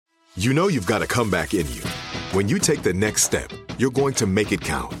You know you've got a comeback in you. When you take the next step, you're going to make it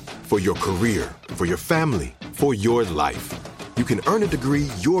count for your career, for your family, for your life. You can earn a degree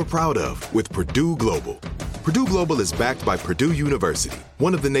you're proud of with Purdue Global. Purdue Global is backed by Purdue University,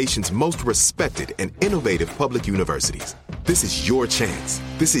 one of the nation's most respected and innovative public universities. This is your chance.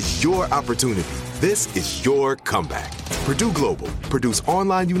 This is your opportunity. This is your comeback. Purdue Global, Purdue's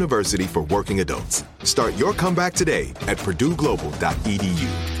online university for working adults. Start your comeback today at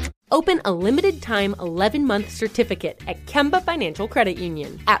purdueglobal.edu. Open a limited-time 11-month certificate at Kemba Financial Credit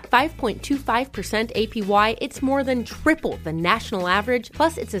Union. At 5.25% APY, it's more than triple the national average,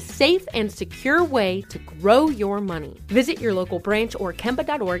 plus it's a safe and secure way to grow your money. Visit your local branch or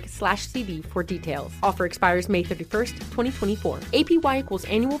kemba.org/cd for details. Offer expires May 31st, 2024. APY equals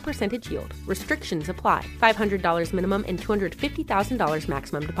annual percentage yield. Restrictions apply. $500 minimum and $250,000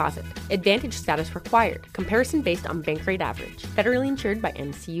 maximum deposit. Advantage status required. Comparison based on bank rate average. Federally insured by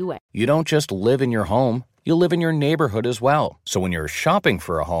NCUA. You don't just live in your home, you live in your neighborhood as well. So when you're shopping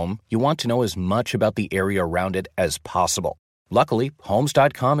for a home, you want to know as much about the area around it as possible. Luckily,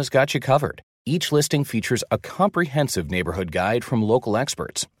 Homes.com has got you covered. Each listing features a comprehensive neighborhood guide from local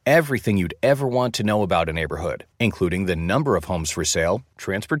experts. Everything you'd ever want to know about a neighborhood, including the number of homes for sale,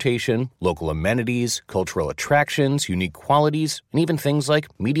 transportation, local amenities, cultural attractions, unique qualities, and even things like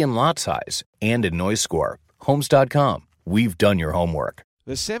median lot size and a noise score. Homes.com. We've done your homework.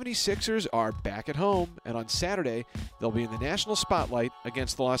 The 76ers are back at home, and on Saturday, they'll be in the national spotlight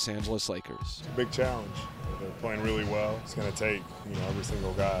against the Los Angeles Lakers. It's a big challenge. They're playing really well. It's going to take, every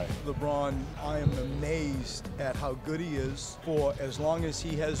single guy. LeBron, I am amazed at how good he is for as long as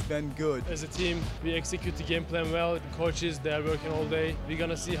he has been good. As a team, we execute the game plan well. The coaches, they're working all day. We're going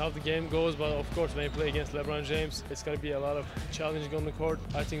to see how the game goes, but of course, when you play against LeBron James, it's going to be a lot of challenging on the court.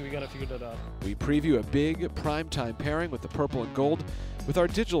 I think we're going to figure that out. We preview a big primetime pairing with the purple and gold with our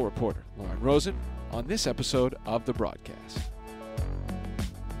digital reporter, Lauren Rosen, on this episode of The Broadcast.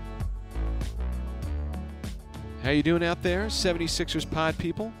 How you doing out there, 76ers pod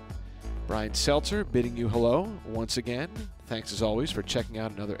people? Brian Seltzer bidding you hello once again. Thanks as always for checking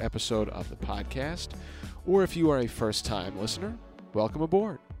out another episode of the podcast. Or if you are a first-time listener, welcome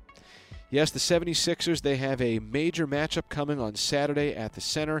aboard. Yes, the 76ers, they have a major matchup coming on Saturday at the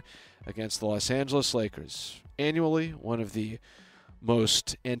Center against the Los Angeles Lakers. Annually, one of the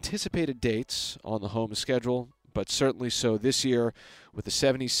most anticipated dates on the home schedule, but certainly so this year with the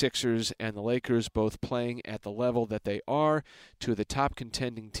 76ers and the Lakers both playing at the level that they are, two of the top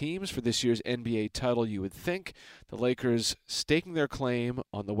contending teams for this year's NBA title, you would think. The Lakers staking their claim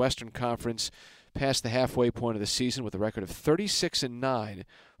on the Western Conference past the halfway point of the season with a record of 36-9,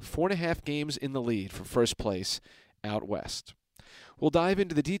 4.5 games in the lead for first place out west. We'll dive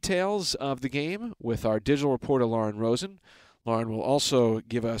into the details of the game with our digital reporter, Lauren Rosen. Lauren will also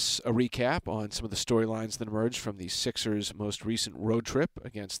give us a recap on some of the storylines that emerged from the Sixers' most recent road trip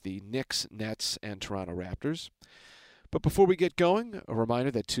against the Knicks, Nets, and Toronto Raptors. But before we get going, a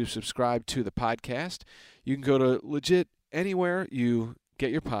reminder that to subscribe to the podcast, you can go to legit anywhere you get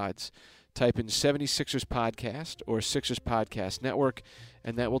your pods, type in 76ers Podcast or Sixers Podcast Network,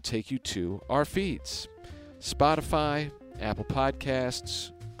 and that will take you to our feeds. Spotify, Apple Podcasts,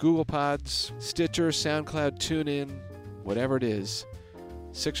 Google Pods, Stitcher, SoundCloud, TuneIn, whatever it is,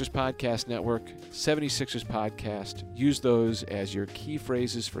 Sixers Podcast Network, 76ers Podcast. Use those as your key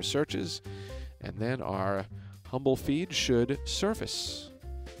phrases for searches, and then our humble feed should surface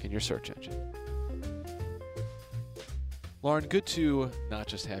in your search engine. Lauren, good to not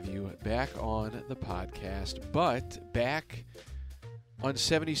just have you back on the podcast, but back on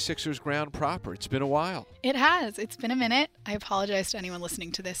 76ers ground proper. It's been a while. It has. It's been a minute. I apologize to anyone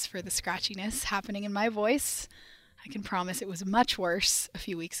listening to this for the scratchiness happening in my voice. I can promise it was much worse a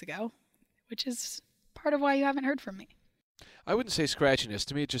few weeks ago, which is part of why you haven't heard from me. I wouldn't say scratchiness.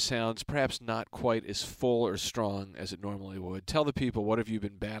 To me, it just sounds perhaps not quite as full or strong as it normally would. Tell the people, what have you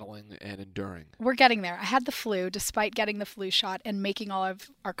been battling and enduring? We're getting there. I had the flu, despite getting the flu shot and making all of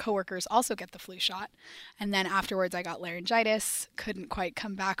our coworkers also get the flu shot. And then afterwards, I got laryngitis. Couldn't quite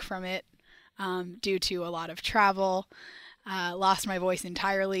come back from it due to a lot of travel. Lost my voice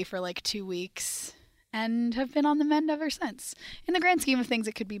entirely for like 2 weeks. And have been on the mend ever since. In the grand scheme of things,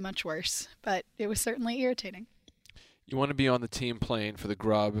 it could be much worse, but it was certainly irritating. You want to be on the team playing for the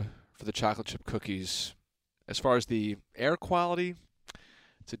grub, for the chocolate chip cookies. As far as the air quality,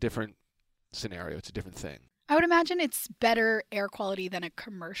 it's a different scenario. It's a different thing. I would imagine it's better air quality than a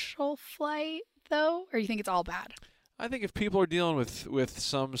commercial flight, though, or you think it's all bad? I think if people are dealing with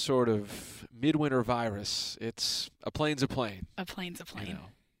some sort of midwinter virus, a plane's a plane. A plane's a plane.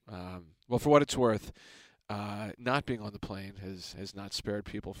 Well, for what it's worth, not being on the plane has not spared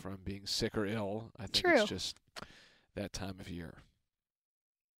people from being sick or ill. I think True. It's just that time of year.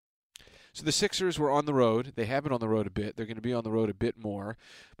 So the Sixers were on the road. They have been on the road a bit. They're going to be on the road a bit more.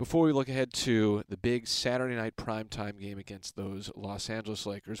 Before we look ahead to the big Saturday night primetime game against those Los Angeles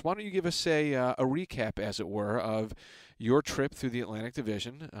Lakers, why don't you give us a recap, as it were, of your trip through the Atlantic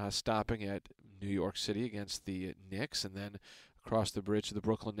Division, stopping at New York City against the Knicks, and then across the bridge to the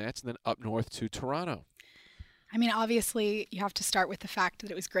Brooklyn Nets, and then up north to Toronto. I mean, obviously, you have to start with the fact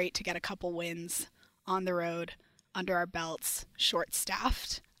that it was great to get a couple wins on the road under our belts,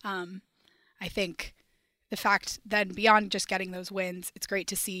 short-staffed. I think the fact then beyond just getting those wins, it's great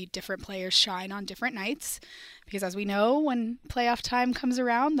to see different players shine on different nights, because as we know, when playoff time comes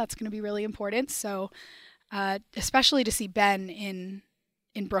around, that's going to be really important. So especially to see Ben in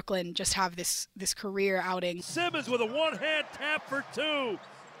Brooklyn just have this career outing. Simmons with a one-hand tap for two.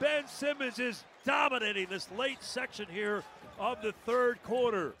 Ben Simmons is dominating this late section here of the third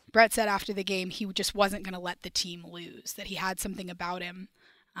quarter. Brett said after the game he just wasn't going to let the team lose, that he had something about him.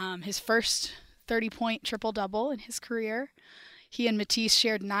 His first 30-point triple-double in his career. He and Matisse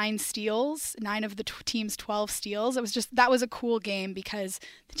shared 9 steals, 9 of the team's 12 steals. That was a cool game because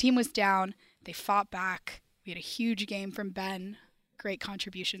the team was down. They fought back. We had a huge game from Ben. Great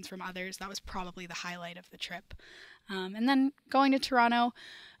contributions from others. That was probably the highlight of the trip. And then going to Toronto,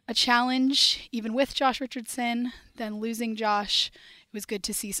 a challenge, even with Josh Richardson, then losing Josh. It was good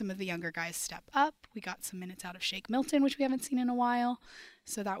to see some of the younger guys step up. We got some minutes out of Shake Milton, which we haven't seen in a while.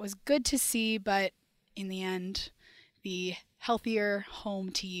 So that was good to see, but in the end, the healthier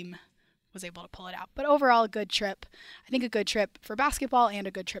home team was able to pull it out. But overall, a good trip. I think a good trip for basketball and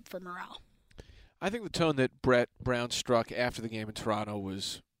a good trip for morale. I think the tone that Brett Brown struck after the game in Toronto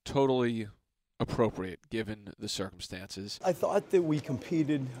was totally appropriate given the circumstances. I thought that we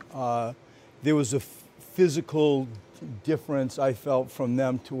competed. There was a physical difference I felt from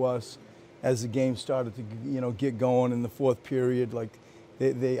them to us as the game started to get going in the fourth period. Like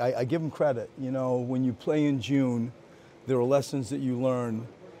I give them credit. When you play in June, there are lessons that you learn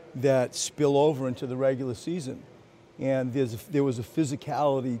that spill over into the regular season, and there was a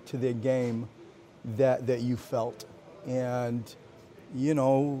physicality to their game that you felt. And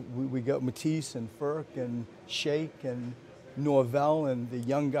we got Matisse and Furk and Shake and Norvell and the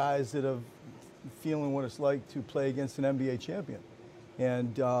young guys that are feeling what it's like to play against an NBA champion.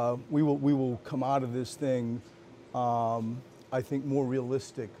 And we will come out of this thing, I think, more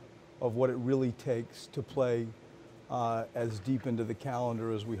realistic of what it really takes to play as deep into the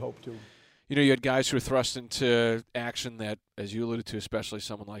calendar as we hope to. You had guys who were thrust into action that, as you alluded to, especially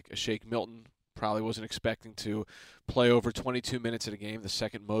someone like a Shake Milton, probably wasn't expecting to play over 22 minutes in a game, the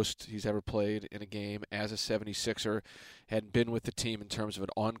second most he's ever played in a game as a 76er. Hadn't been with the team in terms of an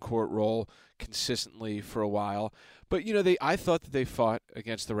on-court role consistently for a while. But, I thought that they fought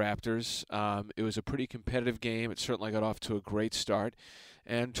against the Raptors. It was a pretty competitive game. It certainly got off to a great start.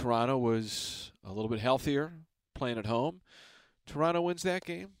 And Toronto was a little bit healthier, playing at home. Toronto wins that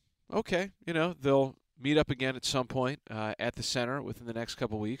game. Okay, they'll meet up again at some point at the center within the next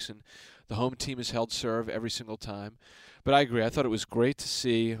couple weeks, and the home team is held serve every single time. But I agree. I thought it was great to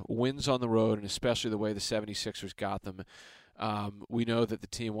see wins on the road, and especially the way the 76ers got them. We know that the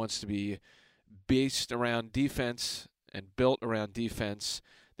team wants to be based around defense and built around defense.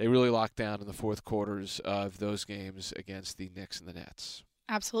 They really locked down in the fourth quarters of those games against the Knicks and the Nets.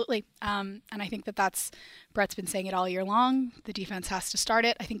 Absolutely. And I think that's Brett's been saying it all year long. The defense has to start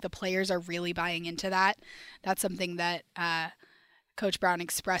it. I think the players are really buying into that. That's something that Coach Brown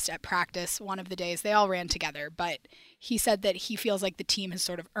expressed at practice one of the days. They all ran together, but he said that he feels like the team has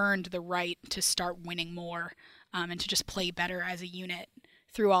sort of earned the right to start winning more and to just play better as a unit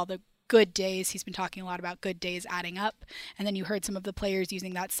through all the good days. He's been talking a lot about good days adding up. And then you heard some of the players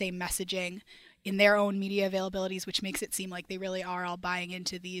using that same messaging in their own media availabilities, which makes it seem like they really are all buying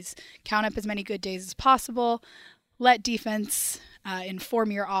into these count up as many good days as possible, let defense inform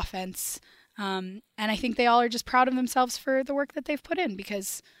your offense. And I think they all are just proud of themselves for the work that they've put in,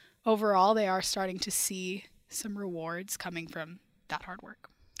 because overall they are starting to see some rewards coming from that hard work.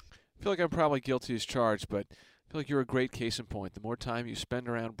 I feel like I'm probably guilty as charged, but I feel like you're a great case in point. The more time you spend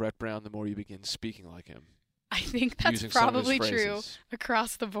around Brett Brown, the more you begin speaking like him. I think that's probably true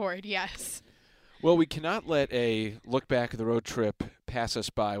across the board, yes. Well, we cannot let a look back at the road trip pass us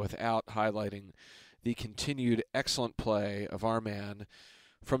by without highlighting the continued excellent play of our man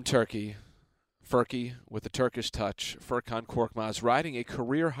from Turkey, Furky, with the Turkish touch. Furkan Korkmaz riding a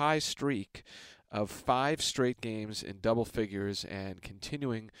career-high streak of 5 straight games in double figures and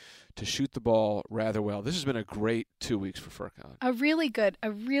continuing to shoot the ball rather well. This has been a great 2 weeks for Furkan. A really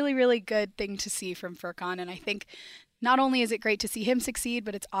good thing to see from Furkan. And I think not only is it great to see him succeed,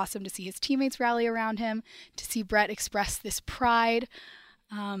 but it's awesome to see his teammates rally around him, to see Brett express this pride.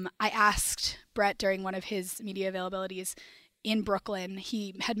 I asked Brett during one of his media availabilities in Brooklyn.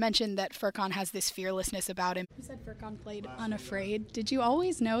 He had mentioned that Furkan has this fearlessness about him. He said Furkan played unafraid. Did you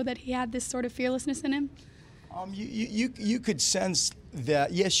always know that he had this sort of fearlessness in him? You could sense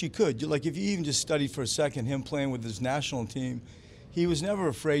that. Yes, you could. Like if you even just studied for a second him playing with his national team, he was never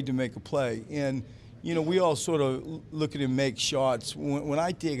afraid to make a play. And we all sort of look at him make shots. When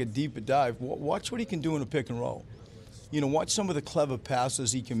I take a deeper dive, watch what he can do in a pick and roll. Watch some of the clever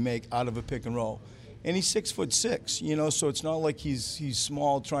passes he can make out of a pick and roll. And he's 6'6", so it's not like he's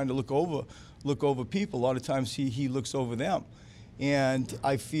small trying to look over people. A lot of times he looks over them. And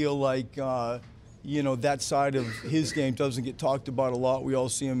I feel like, that side of his game doesn't get talked about a lot. We all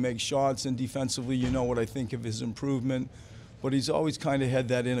see him make shots, and defensively, what I think of his improvement. But he's always kind of had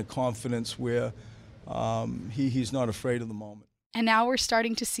that inner confidence where he's not afraid of the moment. And now we're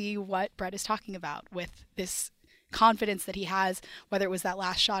starting to see what Brett is talking about with this confidence that he has, whether it was that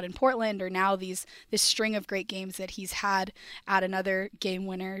last shot in Portland or now this string of great games that he's had, add another game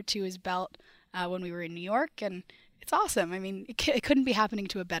winner to his belt when we were in New York. And it's awesome. I mean, it couldn't be happening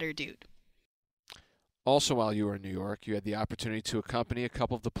to a better dude. Also, while you were in New York, you had the opportunity to accompany a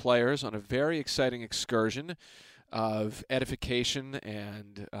couple of the players on a very exciting excursion of edification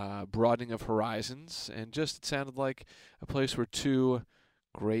and broadening of horizons. And just it sounded like a place where two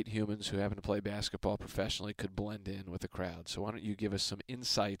great humans who happen to play basketball professionally could blend in with the crowd. So why don't you give us some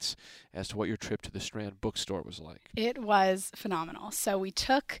insights as to what your trip to the Strand bookstore was like? It was phenomenal. So we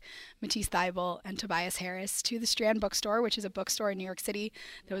took Matisse Thybulle and Tobias Harris to the Strand bookstore, which is a bookstore in New York City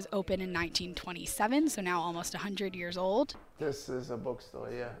that was open in 1927, so now almost 100 years old. This is a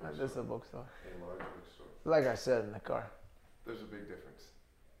bookstore, yeah. This is a bookstore. A large bookstore. Like I said in the car. There's a big difference.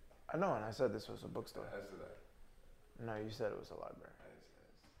 I know, and I said this was a bookstore. As did I. No, you said it was a library.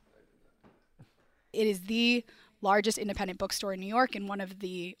 It is the largest independent bookstore in New York and one of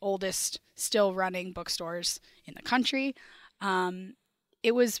the oldest still running bookstores in the country.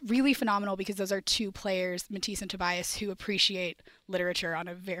 It was really phenomenal because those are two players, Matisse and Tobias, who appreciate literature on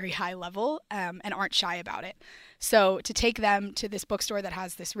a very high level and aren't shy about it. So to take them to this bookstore that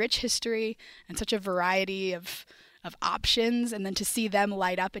has this rich history and such a variety of options, and then to see them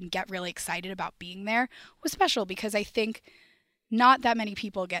light up and get really excited about being there was special, because I think not that many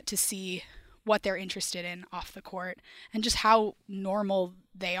people get to see what they're interested in off the court and just how normal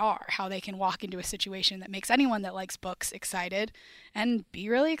they are, how they can walk into a situation that makes anyone that likes books excited and be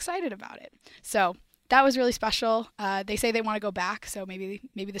really excited about it. So that was really special. They say they want to go back, so maybe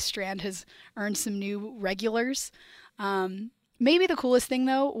the Strand has earned some new regulars. Maybe the coolest thing,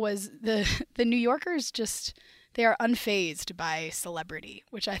 though, was the New Yorkers they are unfazed by celebrity,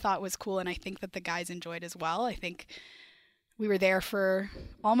 which I thought was cool, and I think that the guys enjoyed as well. I think we were there for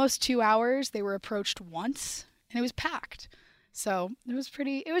almost 2 hours. They were approached once, and it was packed. So it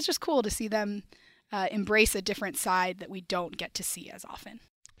was just cool to see them embrace a different side that we don't get to see as often.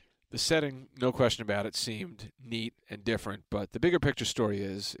 The setting, no question about it, seemed neat and different, but the bigger picture story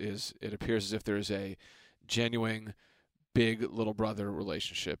is it appears as if there is a genuine big little brother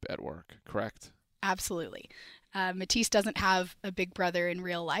relationship at work, correct? Absolutely. Matisse doesn't have a big brother in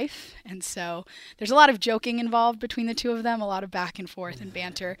real life, and so there's a lot of joking involved between the two of them, a lot of back and forth and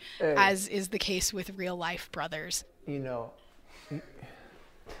banter, as is the case with real life brothers.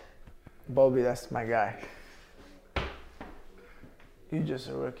 Bobby, that's my guy. You're just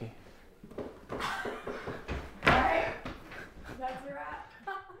a rookie. That's a wrap.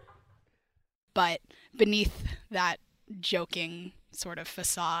 But beneath that joking sort of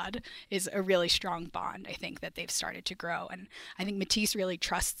facade is a really strong bond, I think, that they've started to grow. And I think Matisse really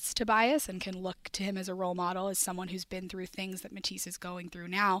trusts Tobias and can look to him as a role model, as someone who's been through things that Matisse is going through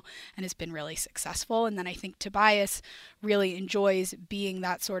now and has been really successful. And then I think Tobias really enjoys being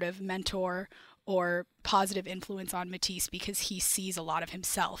that sort of mentor or positive influence on Matisse because he sees a lot of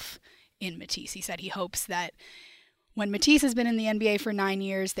himself in Matisse. He said he hopes that when Matisse has been in the NBA for 9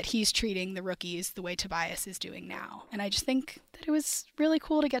 years, that he's treating the rookies the way Tobias is doing now. And I just think that it was really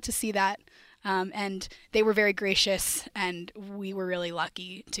cool to get to see that. And they were very gracious, and we were really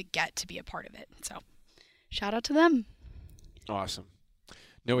lucky to get to be a part of it. So shout out to them. Awesome.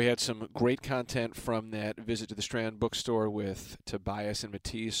 No, we had some great content from that visit to the Strand bookstore with Tobias and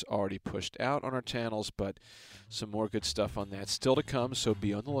Matisse already pushed out on our channels, but some more good stuff on that still to come, so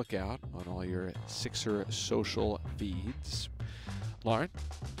be on the lookout on all your Sixer social feeds. Lauren,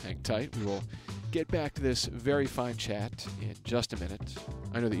 hang tight. We will get back to this very fine chat in just a minute.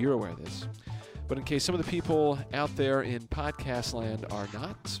 I know that you're aware of this, but in case some of the people out there in podcast land are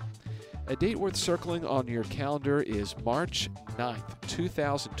not, a date worth circling on your calendar is March 9th,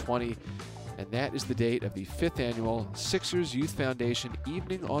 2020, and that is the date of the 5th annual Sixers Youth Foundation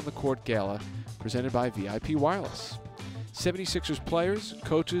Evening on the Court Gala presented by VIP Wireless. 76ers players,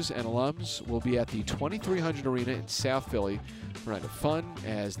 coaches, and alums will be at the 2300 Arena in South Philly for a night of fun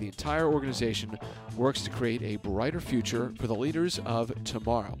as the entire organization works to create a brighter future for the leaders of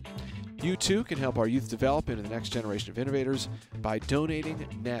tomorrow. You too can help our youth develop into the next generation of innovators by donating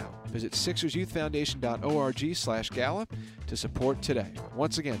now. Visit SixersYouthFoundation.org/gala to support today.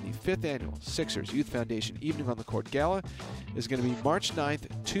 Once again, the 5th annual Sixers Youth Foundation Evening on the Court Gala is going to be March 9th,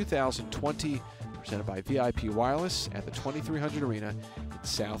 2020, presented by VIP Wireless at the 2300 Arena in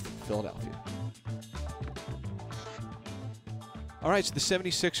South Philadelphia. All right, so the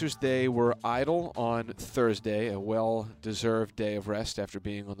 76ers, they were idle on Thursday, a well-deserved day of rest after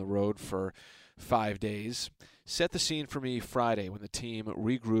being on the road for 5 days. Set the scene for me Friday when the team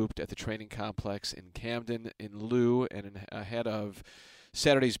regrouped at the training complex in Camden in lieu and ahead of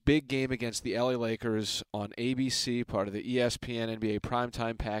Saturday's big game against the LA Lakers on ABC, part of the ESPN NBA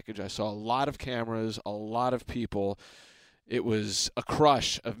Primetime package. I saw a lot of cameras, a lot of people. It was a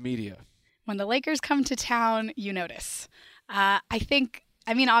crush of media. When the Lakers come to town, you notice.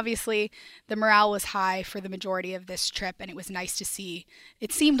 Obviously, the morale was high for the majority of this trip, and it was nice to see.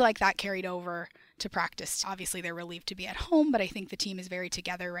 It seemed like that carried over to practice. Obviously, they're relieved to be at home, but I think the team is very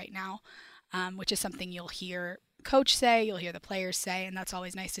together right now, which is something you'll hear coach say, you'll hear the players say, and that's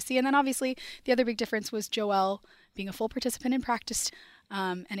always nice to see. And then obviously, the other big difference was Joel being a full participant in practice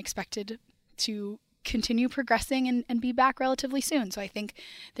and expected to continue progressing and be back relatively soon. So I think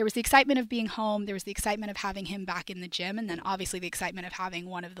there was the excitement of being home, there was the excitement of having him back in the gym, and then obviously the excitement of having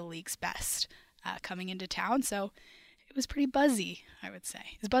one of the league's best coming into town. So it was pretty buzzy, I would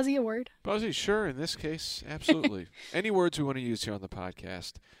say. Is buzzy a word? Buzzy, sure. In this case, absolutely. Any words we want to use here on the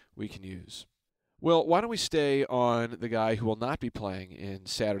podcast, we can use. Well, why don't we stay on the guy who will not be playing in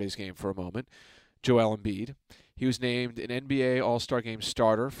Saturday's game for a moment, Joel Embiid. He was named an NBA All-Star Game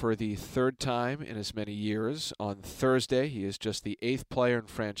starter for the 3rd time in as many years. On Thursday, he is just the 8th player in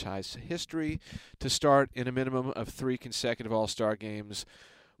franchise history to start in a minimum of 3 consecutive All-Star Games.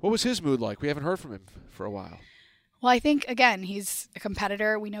 What was his mood like? We haven't heard from him for a while. Well, I think, again, he's a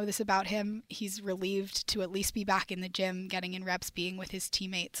competitor. We know this about him. He's relieved to at least be back in the gym, getting in reps, being with his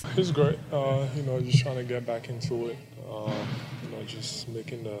teammates. It's great. Just trying to get back into it. Just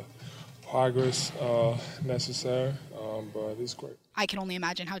making the progress necessary, but it's great. I can only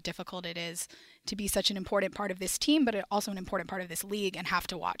imagine how difficult it is to be such an important part of this team, but also an important part of this league and have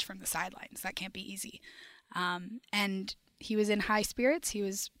to watch from the sidelines. That can't be easy. And he was in high spirits. He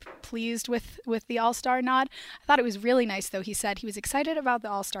was pleased with the All-Star nod. I thought it was really nice, though. He said he was excited about the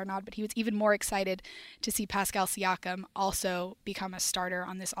All-Star nod, but he was even more excited to see Pascal Siakam also become a starter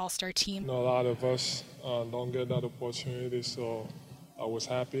on this All-Star team. A lot of us don't get that opportunity, so I was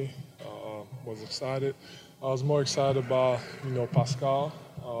happy, was excited. I was more excited about, Pascal,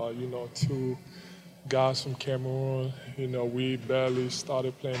 2 guys from Cameroon. We barely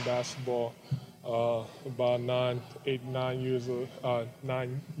started playing basketball about 9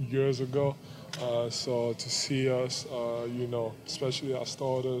 years ago. So to see us, especially our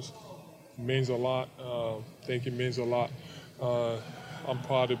starters, means a lot. I think it means a lot. I'm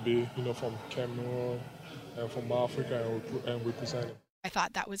proud to be, from Cameroon and from Africa and representing. I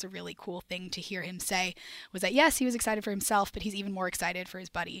thought that was a really cool thing to hear him say, was that, yes, he was excited for himself, but he's even more excited for his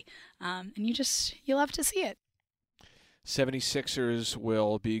buddy. And you love to see it. 76ers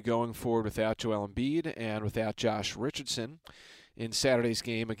will be going forward without Joel Embiid and without Josh Richardson in Saturday's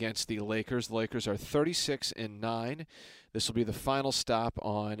game against the Lakers. The Lakers are 36-9. This will be the final stop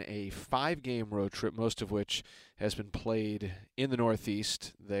on a 5-game road trip, most of which has been played in the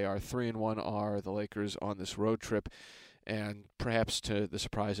Northeast. They are 3-1 are the Lakers on this road trip. And perhaps to the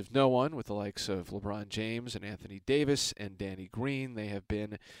surprise of no one, with the likes of LeBron James and Anthony Davis and Danny Green, they have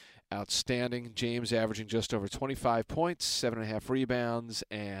been outstanding. James averaging just over 25 points, 7.5 rebounds,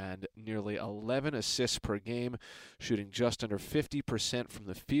 and nearly 11 assists per game, shooting just under 50% from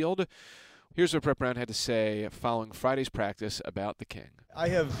the field. Here's what Brett Brown had to say following Friday's practice about the King. I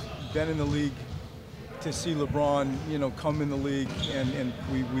have been in the league to see LeBron, come in the league, and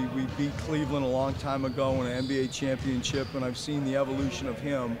we beat Cleveland a long time ago in an NBA championship, and I've seen the evolution of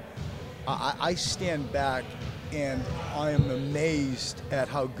him. I stand back and I am amazed at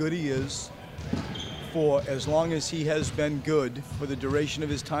how good he is for as long as he has been good for the duration of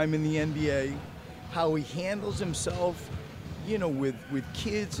his time in the NBA, how he handles himself. with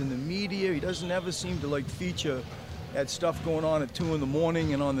kids and the media. He doesn't ever seem to like feature at stuff going on at 2 a.m.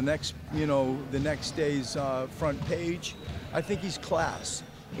 and on the next, the next day's front page. I think he's class,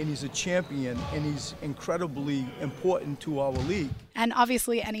 and he's a champion, and he's incredibly important to our league. And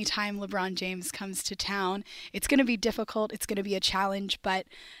obviously, anytime LeBron James comes to town, it's going to be difficult. It's going to be a challenge. But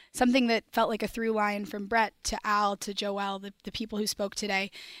something that felt like a through line from Brett to Al to Joel, the people who spoke today,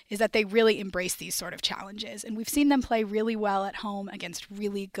 is that they really embrace these sort of challenges. And we've seen them play really well at home against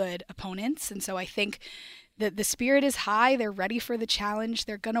really good opponents. And so I think the spirit is high. They're ready for the challenge.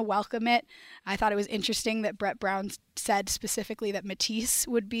 They're going to welcome it. I thought it was interesting that Brett Brown said specifically that Matisse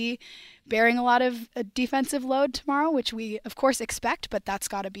would be bearing a lot of defensive load tomorrow, which we, of course, expect, but that's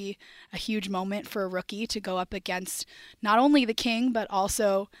got to be a huge moment for a rookie to go up against not only the King, but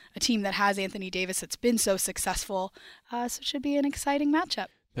also a team that has Anthony Davis that's been so successful. So it should be an exciting matchup.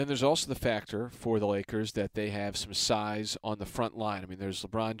 Then there's also the factor for the Lakers that they have some size on the front line. I mean, there's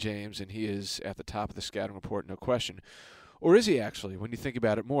LeBron James, and he is at the top of the scouting report, no question. Or is he actually, when you think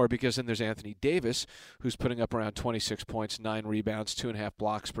about it more? Because then there's Anthony Davis, who's putting up around 26 points, 9 rebounds, 2.5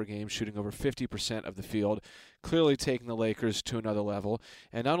 blocks per game, shooting over 50% of the field, clearly taking the Lakers to another level.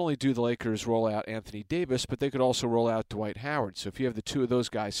 And not only do the Lakers roll out Anthony Davis, but they could also roll out Dwight Howard. So if you have the two of those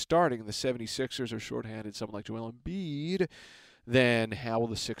guys starting, the 76ers are shorthanded, someone like Joel Embiid, then how will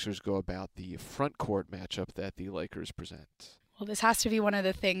the Sixers go about the front court matchup that the Lakers present? Well, this has to be one of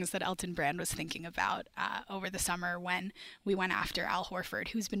the things that Elton Brand was thinking about over the summer when we went after Al Horford,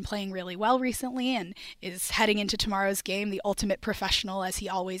 who's been playing really well recently and is heading into tomorrow's game, the ultimate professional as he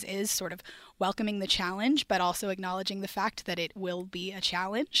always is, sort of welcoming the challenge, but also acknowledging the fact that it will be a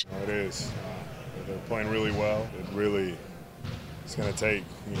challenge. It is. They're playing really well. It's going to take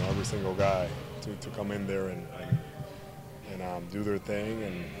every single guy to come in there and do their thing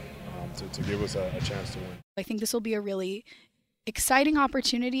and to give us a chance to win. I think this will be a really exciting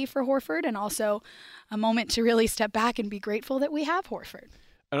opportunity for Horford and also a moment to really step back and be grateful that we have Horford.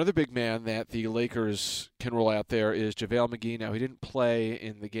 Another big man that the Lakers can roll out there is JaVale McGee. Now, he didn't play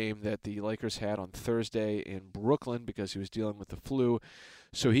in the game that the Lakers had on Thursday in Brooklyn because he was dealing with the flu,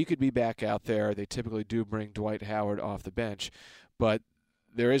 so he could be back out there. They typically do bring Dwight Howard off the bench, but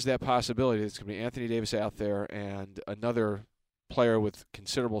there is that possibility that it's going to be Anthony Davis out there and another player with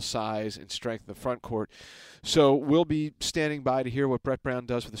considerable size and strength in the front court. So we'll be standing by to hear what Brett Brown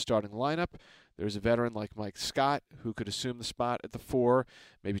does with the starting lineup. There's a veteran like Mike Scott who could assume the spot at the 4.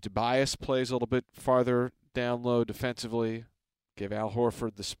 Maybe Tobias plays a little bit farther down low defensively. Give Al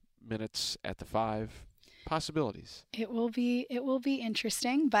Horford the minutes at the 5. Possibilities. It will be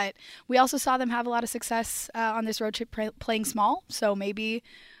interesting, but we also saw them have a lot of success on this road trip playing small. So maybe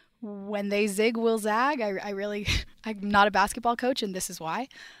when they zig, we'll zag. I'm not a basketball coach, and this is why.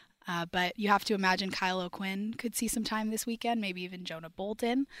 But you have to imagine Kyle O'Quinn could see some time this weekend, maybe even Jonah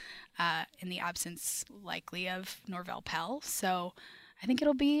Bolton, in the absence likely of Norvell Pell. So I think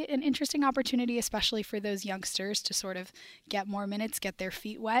it'll be an interesting opportunity, especially for those youngsters to sort of get more minutes, get their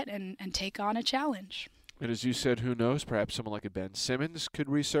feet wet, and take on a challenge. And as you said, who knows? Perhaps someone like a Ben Simmons could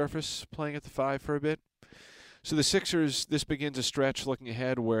resurface playing at the 5 for a bit. So the Sixers, this begins a stretch looking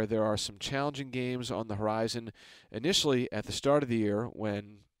ahead where there are some challenging games on the horizon. Initially, at the start of the year,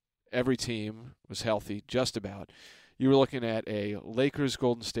 when every team was healthy, just about, you were looking at a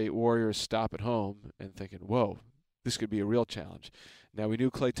Lakers-Golden State Warriors stop at home and thinking, whoa, this could be a real challenge. Now, we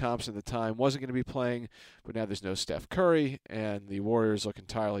knew Klay Thompson at the time wasn't going to be playing, but now there's no Steph Curry, and the Warriors look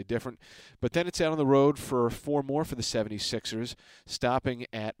entirely different. But then it's out on the road for 4 more for the 76ers, stopping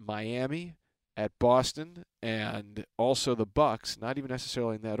at Miami, at Boston, and also the Bucks, not even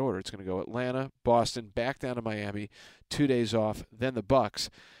necessarily in that order. It's going to go Atlanta, Boston, back down to Miami, 2 days off, then the Bucks.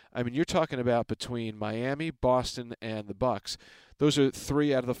 I mean, you're talking about between Miami, Boston, and the Bucks. Those are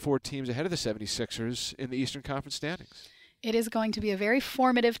 3 out of the 4 teams ahead of the 76ers in the Eastern Conference standings. It is going to be a very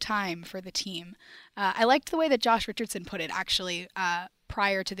formative time for the team. I liked the way that Josh Richardson put it, actually,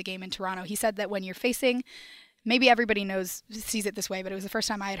 prior to the game in Toronto. He said that when you're facing, maybe everybody sees it this way, but it was the first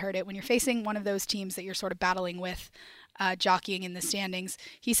time I had heard it, when you're facing one of those teams that you're sort of battling with, jockeying in the standings,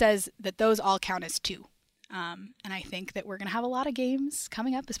 he says that those all count as 2. And I think that we're going to have a lot of games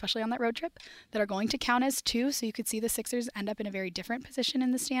coming up, especially on that road trip, that are going to count as 2. So you could see the Sixers end up in a very different position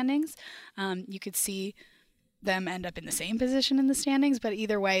in the standings. You could see them end up in the same position in the standings, but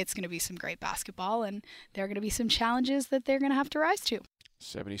either way, it's going to be some great basketball, and there are going to be some challenges that they're going to have to rise to.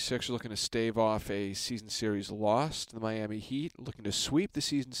 76 are looking to stave off a season series loss to the Miami Heat, looking to sweep the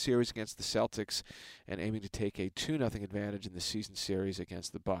season series against the Celtics, and aiming to take a 2-0 advantage in the season series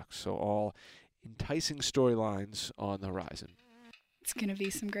against the Bucks. So all enticing storylines on the horizon. It's going to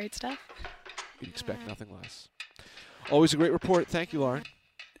be some great stuff. You'd expect nothing less. Always a great report. Thank you, Lauren.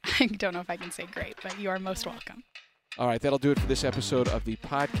 I don't know if I can say great, but you are most welcome. All right, that'll do it for this episode of the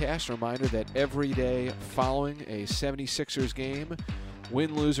podcast. Reminder that every day following a 76ers game,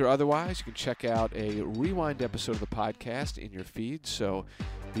 win, lose, or otherwise, you can check out a rewind episode of the podcast in your feed, so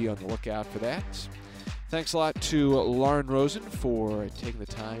be on the lookout for that. Thanks a lot to Lauren Rosen for taking the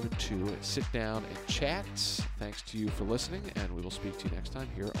time to sit down and chat. Thanks to you for listening, and we will speak to you next time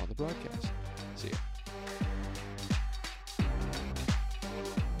here on the broadcast. See you.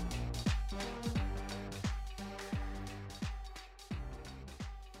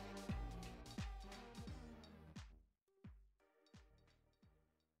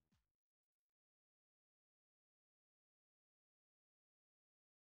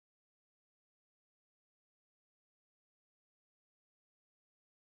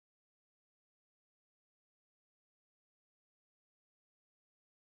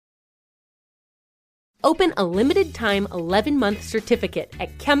 Open a limited-time 11-month certificate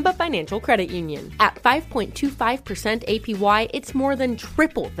at Kemba Financial Credit Union. At 5.25% APY, it's more than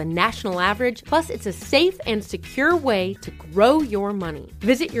triple the national average, plus it's a safe and secure way to grow your money.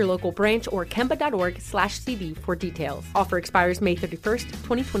 Visit your local branch or kemba.org/cb for details. Offer expires May 31st,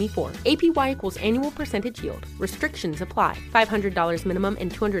 2024. APY equals annual percentage yield. Restrictions apply. $500 minimum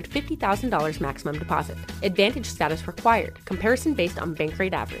and $250,000 maximum deposit. Advantage status required. Comparison based on bank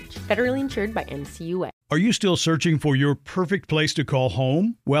rate average. Federally insured by NCUA. Are you still searching for your perfect place to call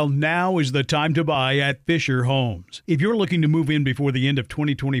home? Well, now is the time to buy at Fisher Homes. If you're looking to move in before the end of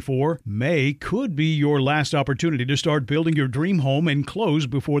 2024, May could be your last opportunity to start building your dream home and close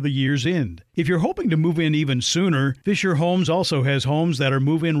before the year's end. If you're hoping to move in even sooner, Fisher Homes also has homes that are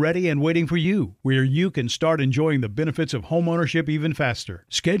move-in ready and waiting for you, where you can start enjoying the benefits of homeownership even faster.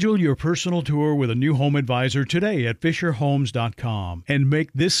 Schedule your personal tour with a new home advisor today at FisherHomes.com and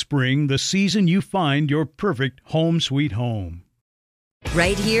make this spring the season you find your perfect home sweet home.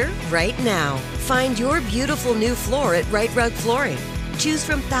 Right here, right now. Find your beautiful new floor at Right Rug Flooring. Choose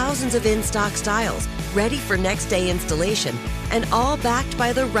from thousands of in-stock styles, ready for next day installation, and all backed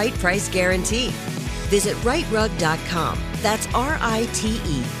by the right price guarantee. Visit rightrug.com. That's RITERUG.com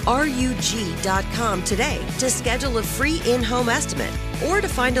today to schedule a free in-home estimate or to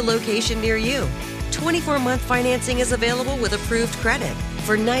find a location near you. 24-month financing is available with approved credit.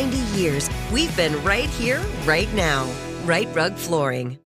 For 90 years, we've been right here, right now. Right Rug Flooring.